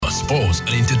sports and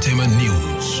entertainment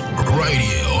news. Right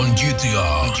here on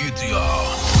GTR.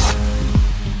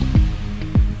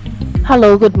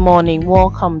 Hello, good morning.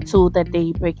 Welcome to the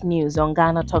Daybreak News on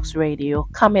GhanaTalksRadio.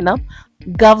 Coming up,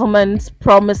 government's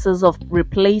promises of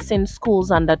replacing schools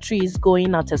under trees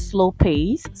going at a slow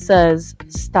pace, says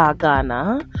Star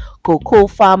Ghana. Cocoa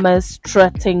farmers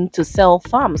threatening to sell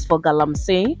farms for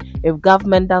Galamsey if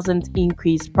government doesn't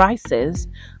increase prices.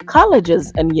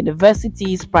 Colleges and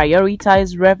universities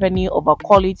prioritize revenue over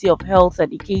quality of health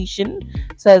education,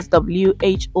 says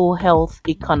WHO health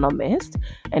economist.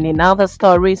 And in other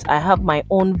stories, I have my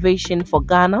own vision for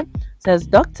Ghana, says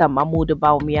Dr. Mahmoud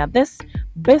Baumia. This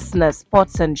business,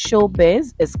 sports and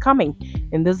showbiz is coming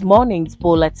in this morning's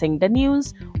bulletin. The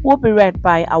news will be read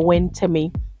by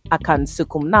Awentemi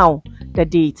Akansukum. Now, the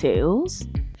details.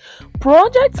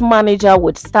 Project manager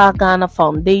with Star Ghana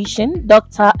Foundation,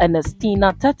 Dr.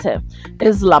 Ernestina Tete,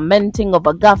 is lamenting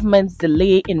over government's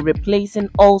delay in replacing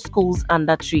all schools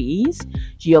under trees.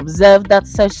 She observed that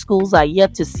such schools are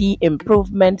yet to see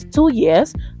improvement 2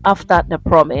 years after the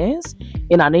promise.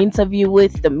 In an interview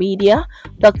with the media,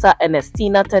 Dr.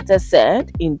 Ernestina Tete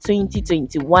said in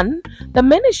 2021, the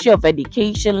Ministry of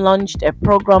Education launched a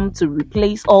program to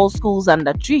replace all schools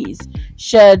under trees,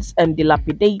 sheds and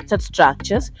dilapidated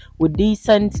structures with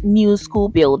decent new school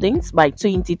buildings by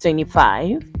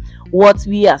 2025. What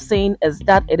we are saying is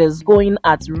that it is going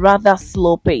at rather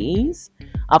slow pace.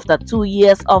 After 2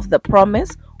 years of the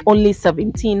promise, only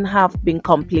 17 have been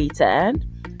completed.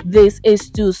 This is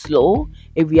too slow.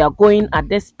 If we are going at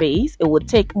this pace, it will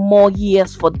take more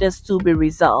years for this to be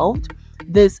resolved.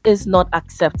 This is not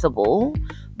acceptable.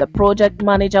 The project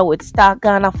manager with Star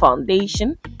Ghana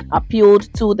Foundation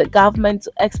appealed to the government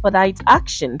to expedite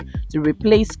action to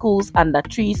replace schools under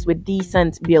trees with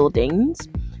decent buildings.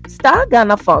 Star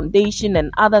Ghana Foundation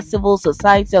and other civil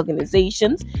society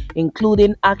organizations,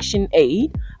 including Action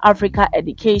Aid, Africa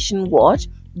Education Watch,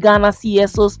 Ghana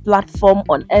CSO's platform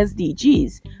on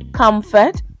SDGs,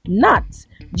 Comfort, NAT,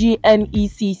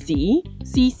 GNECC,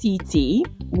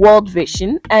 CCT, World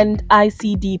Vision, and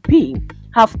ICDP,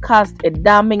 have cast a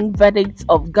damning verdict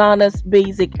of Ghana's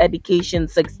basic education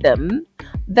system.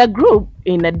 The group,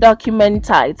 in a document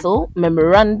titled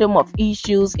Memorandum of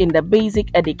Issues in the Basic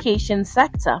Education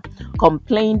Sector,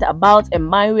 complained about a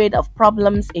myriad of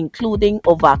problems including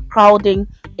overcrowding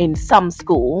in some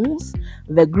schools.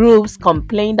 The groups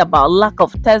complained about lack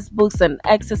of textbooks and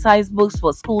exercise books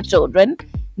for school children,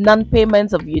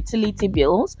 non-payment of utility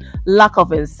bills, lack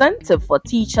of incentive for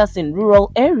teachers in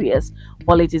rural areas,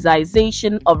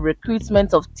 politicization of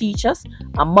recruitment of teachers,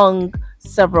 among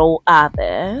several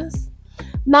others.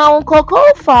 Now,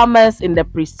 cocoa farmers in the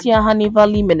Prestia Honey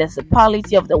Valley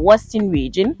municipality of the Western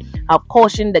region have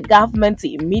cautioned the government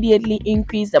to immediately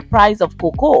increase the price of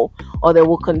cocoa, or they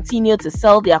will continue to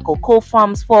sell their cocoa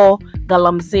farms for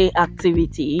Galamsey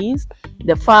activities.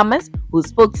 The farmers, who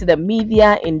spoke to the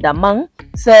media in Damang,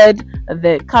 said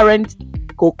the current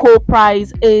cocoa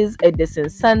price is a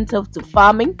disincentive to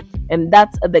farming and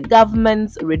that the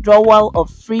government's withdrawal of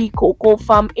free cocoa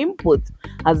farm inputs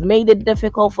has made it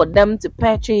difficult for them to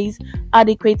purchase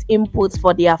adequate inputs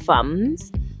for their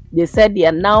farms. They said they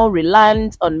are now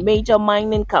reliant on major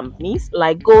mining companies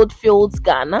like Goldfields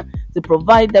Ghana to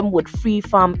provide them with free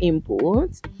farm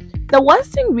inputs. The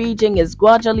Western region is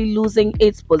gradually losing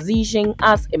its position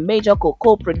as a major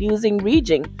cocoa producing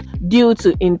region due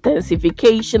to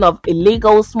intensification of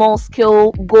illegal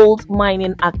small-scale gold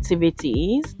mining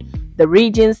activities. The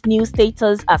region's new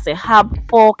status as a hub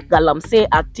for Galamsey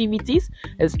activities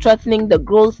is threatening the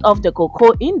growth of the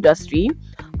cocoa industry,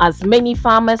 as many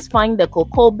farmers find the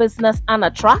cocoa business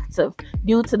unattractive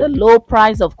due to the low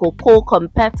price of cocoa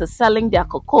compared to selling their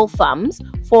cocoa farms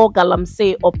for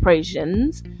Galamsey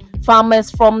operations.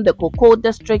 Farmers from the cocoa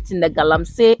district in the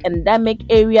Galamsey endemic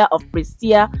area of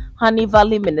Prestia Honey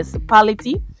Valley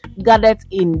municipality gathered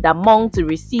in Damong to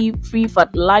receive free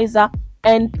fertilizer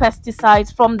and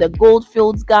pesticides from the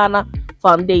Goldfields Ghana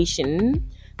Foundation.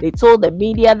 They told the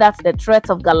media that the threat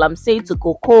of Galamsey to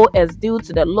cocoa is due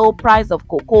to the low price of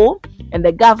cocoa and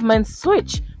the government's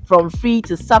switch from free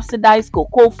to subsidized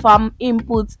cocoa farm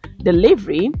inputs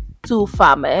delivery to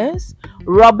farmers.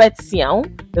 Robert Siao,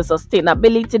 the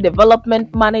Sustainability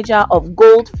Development Manager of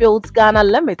Goldfields Ghana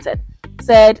Limited,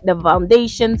 said the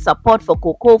foundation's support for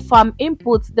cocoa farm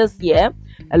inputs this year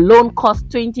alone cost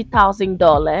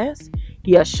 $20,000.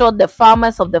 He assured the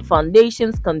farmers of the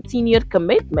foundation's continued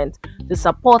commitment to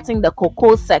supporting the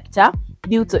cocoa sector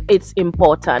due to its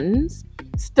importance.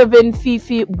 Stephen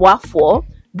Fifi Boafo,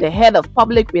 the head of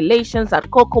public relations at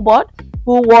Cocoa Board,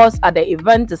 who was at the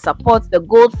event to support the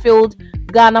Goldfield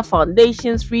Ghana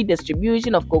Foundation's free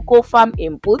distribution of cocoa farm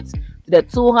inputs to the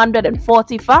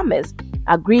 240 farmers,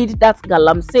 agreed that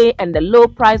galamsey and the low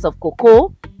price of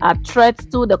cocoa are threats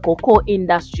to the cocoa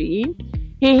industry.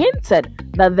 He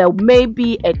hinted that there may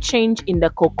be a change in the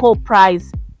cocoa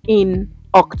price in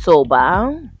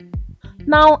October.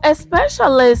 Now, a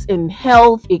specialist in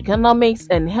health economics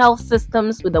and health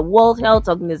systems with the World Health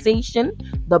Organization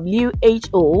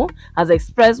 (WHO) has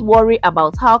expressed worry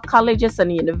about how colleges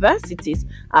and universities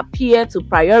appear to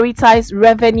prioritize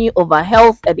revenue over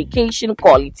health education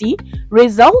quality,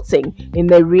 resulting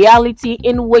in a reality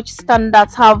in which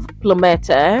standards have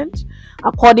plummeted.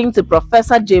 According to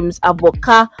Professor James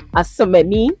Aboka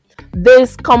Asomani,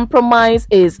 this compromise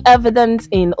is evident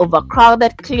in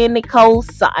overcrowded clinical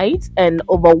sites and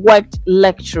overworked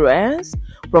lecturers.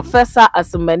 Professor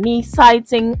Asomani,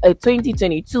 citing a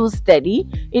 2022 study,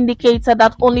 indicated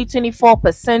that only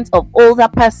 24% of older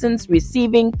persons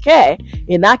receiving care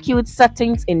in acute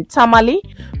settings in Tamale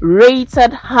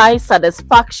rated high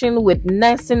satisfaction with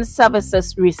nursing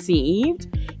services received.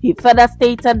 He further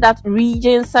stated that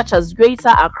regions such as Greater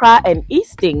Accra and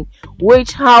Eastern,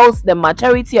 which house the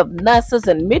majority of nurses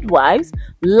and midwives,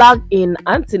 lag in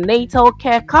antenatal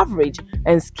care coverage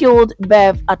and skilled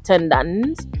birth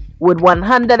attendants. With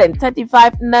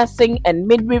 135 nursing and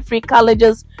midwifery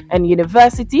colleges and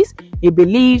universities, he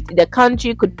believed the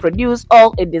country could produce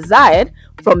all it desired,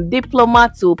 from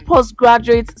diploma to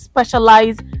postgraduate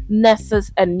specialized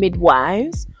nurses and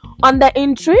midwives. On the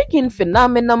intriguing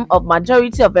phenomenon of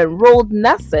majority of enrolled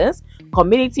nurses,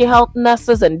 community health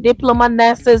nurses and diploma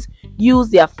nurses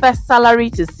use their first salary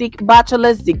to seek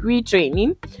bachelor's degree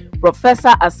training, Professor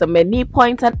Asameni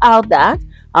pointed out that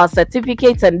our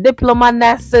certificate and diploma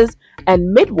nurses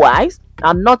and midwives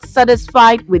are not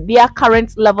satisfied with their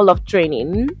current level of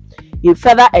training. He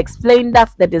further explained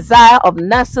that the desire of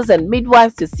nurses and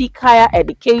midwives to seek higher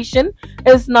education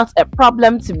is not a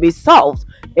problem to be solved.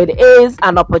 It is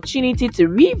an opportunity to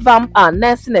revamp our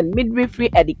nursing and midwifery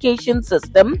education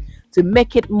system to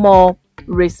make it more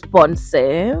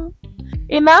responsive.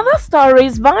 In other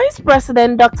stories, Vice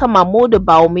President Dr. Mahmoud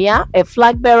Bawumia, a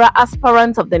flag-bearer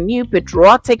aspirant of the New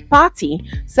Patriotic Party,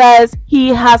 says he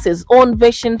has his own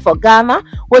vision for Ghana,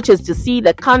 which is to see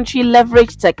the country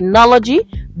leverage technology,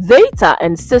 data,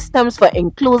 and systems for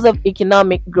inclusive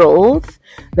economic growth.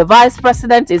 The Vice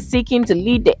President is seeking to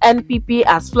lead the NPP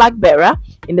as flag-bearer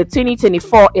in the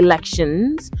 2024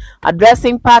 elections.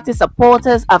 Addressing party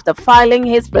supporters after filing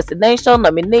his presidential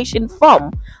nomination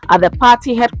form at the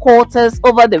party headquarters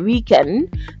over the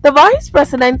weekend, the Vice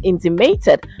President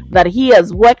intimated that he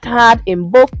has worked hard in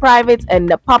both private and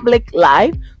the public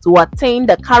life to attain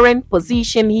the current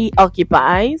position he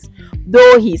occupies.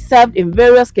 Though he served in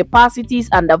various capacities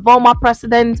under former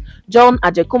President John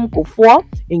Agyekum Kufuor,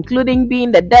 including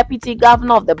being the Deputy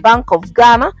Governor of the Bank of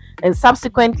Ghana and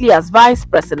subsequently as Vice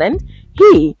President,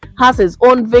 he has his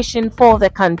own vision for the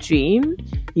country.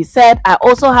 He said, "I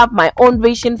also have my own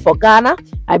vision for Ghana.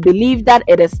 I believe that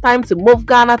it is time to move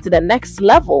Ghana to the next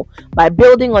level by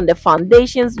building on the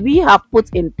foundations we have put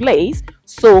in place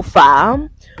so far."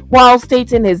 While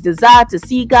stating his desire to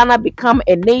see Ghana become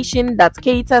a nation that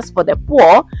caters for the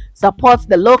poor, supports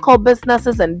the local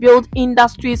businesses and build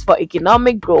industries for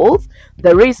economic growth,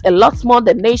 there is a lot more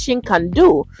the nation can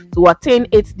do to attain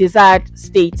its desired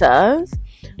status.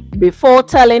 Before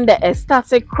telling the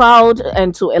ecstatic crowd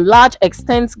and to a large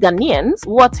extent Ghanaians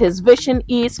what his vision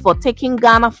is for taking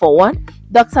Ghana forward,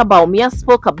 Dr. Bawumia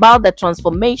spoke about the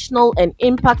transformational and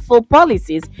impactful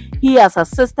policies he has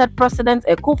assisted President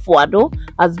Akufo-Addo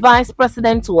as Vice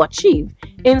President to achieve,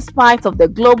 in spite of the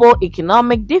global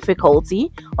economic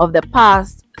difficulty of the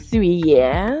past 3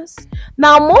 years.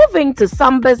 Now, moving to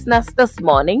some business this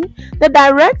morning, the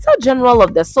Director General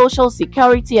of the Social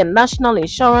Security and National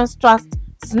Insurance Trust,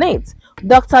 SNIT,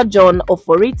 Dr. John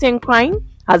Ofori-Tenkrine,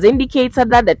 has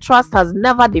indicated that the trust has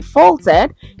never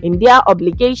defaulted in their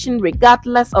obligation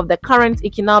regardless of the current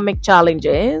economic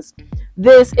challenges.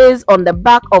 This is on the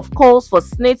back of calls for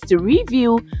SNIT to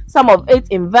review some of its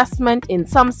investment in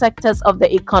some sectors of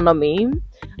the economy.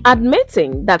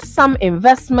 Admitting that some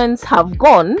investments have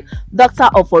gone, Dr.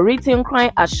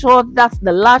 Ofori-Tenkrine assured that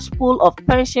the large pool of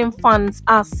pension funds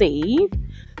are safe.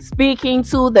 Speaking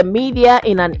to the media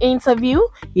in an interview,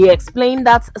 he explained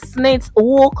that SNIT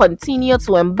will continue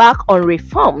to embark on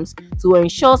reforms to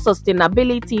ensure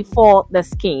sustainability for the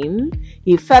scheme.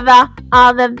 He further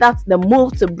added that the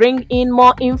move to bring in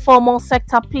more informal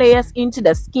sector players into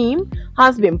the scheme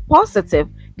has been positive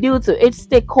due to its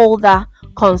stakeholder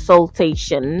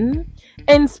consultation.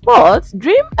 In sports,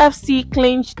 Dream FC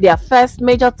clinched their first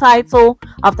major title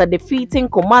after defeating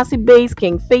Kumasi-based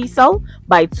King Faisal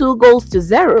by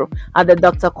 2-0 at the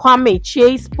Dr. Kwame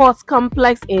Chie Sports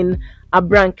Complex in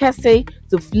Abrankese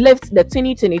to lift the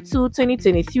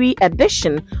 2022-2023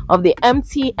 edition of the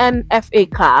MTN FA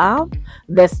Cup.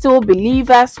 The Still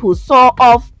Believers, who saw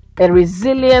off a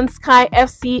resilient Sky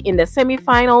FC in the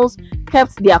semi-finals,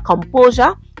 kept their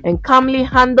composure and calmly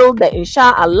handled the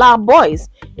Inshallah boys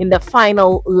in the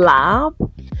final lap.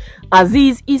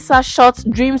 Aziz Issa shot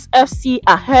Dreams FC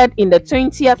ahead in the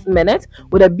 20th minute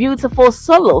with a beautiful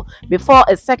solo before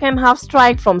a second half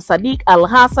strike from Sadiq Al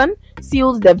Hassan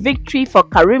sealed the victory for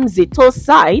Karim Zito's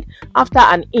side after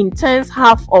an intense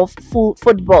half of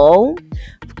football.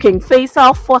 King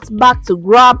Faisal fought back to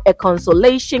grab a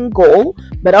consolation goal,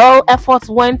 but all efforts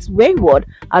went wayward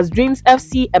as Dreams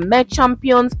FC emerged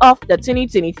champions of the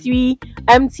 2023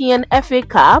 MTN FA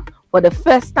Cup for the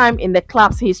first time in the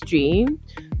club's history.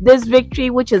 This victory,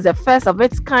 which is the first of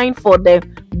its kind for the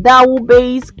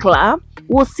Dawu-based club,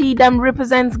 will see them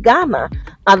represent Ghana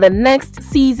at the next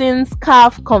season's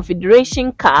CAF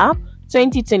Confederation Cup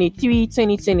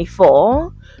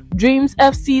 2023-2024. Dreams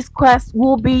FC's quest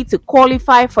will be to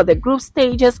qualify for the group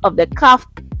stages of the CAF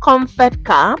Confed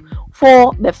Cup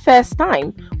for the first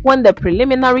time when the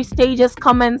preliminary stages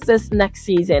commences next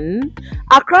season.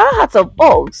 Accra Hearts of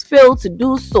Oaks failed to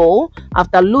do so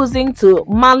after losing to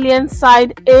Malian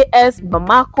side AS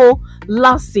Bamako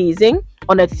last season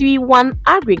on a 3-1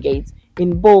 aggregate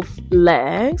in both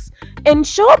legs. In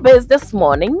showbiz this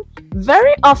morning,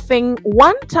 very often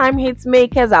one-time hit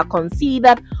makers are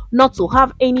considered not to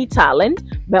have any talent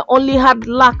but only had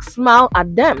luck smile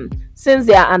at them, since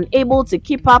they are unable to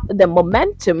keep up the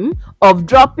momentum of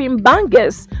dropping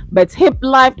bangers. But hip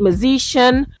life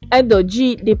musician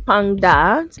Edoji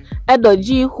Dipangdat,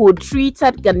 Edoji, who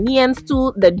treated Ghanaians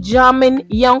to the German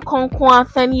Young Konkwa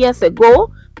 10 years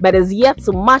ago, but is yet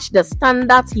to match the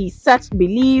standards he set,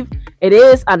 believe it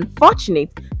is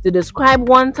unfortunate to describe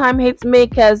one-time hit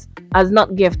makers as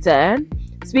not gifted.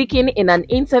 Speaking in an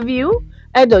interview,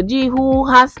 Edoji, who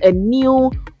has a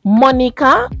new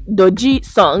moniker, Doji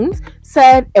Songs,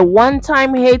 said a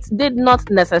one-time hit did not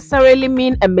necessarily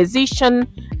mean a musician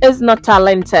is not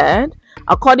talented.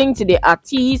 According to the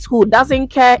artist, who doesn't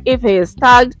care if he is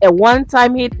tagged a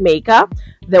one-time hit maker,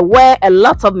 there were a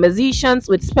lot of musicians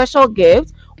with special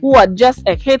gifts who are just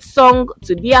a hit song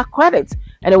to their credit,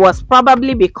 and it was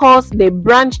probably because they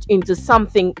branched into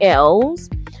something else.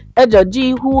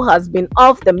 Edoji, who has been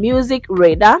off the music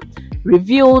radar,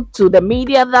 revealed to the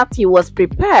media that he was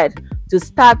prepared to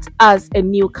start as a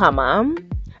newcomer.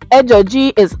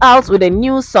 Edoji is out with a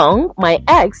new song, My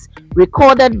Ex,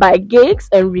 recorded by Gigs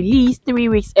and released 3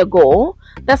 weeks ago.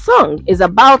 The song is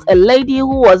about a lady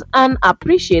who was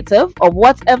unappreciative of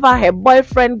whatever her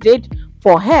boyfriend did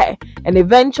for her and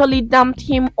eventually dumped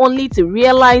him, only to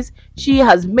realize she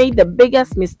has made the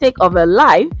biggest mistake of her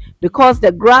life because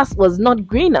the grass was not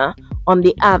greener on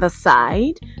the other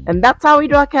side. And that's how we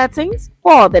draw curtains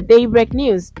for the Daybreak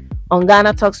News on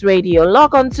Ghana Talks Radio.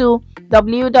 Log on to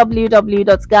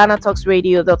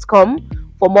www.GhanaTalksRadio.com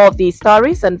for more of these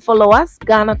stories and follow us,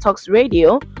 Ghana Talks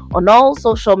Radio, on all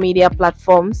social media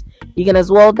platforms. You can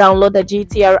as well download the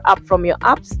GTR app from your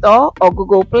App Store or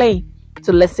Google Play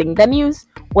to listen. The news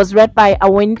was read by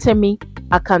Awentemi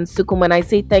Akansukum, and I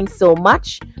say thanks so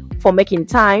much for making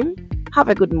time. Have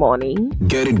a good morning.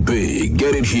 Get it big,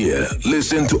 get it here.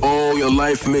 Listen to all your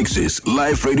live mixes,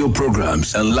 live radio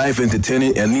programs, and live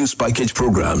entertaining and news package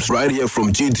programs right here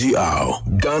from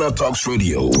GTR, Ghana Talks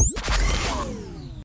Radio.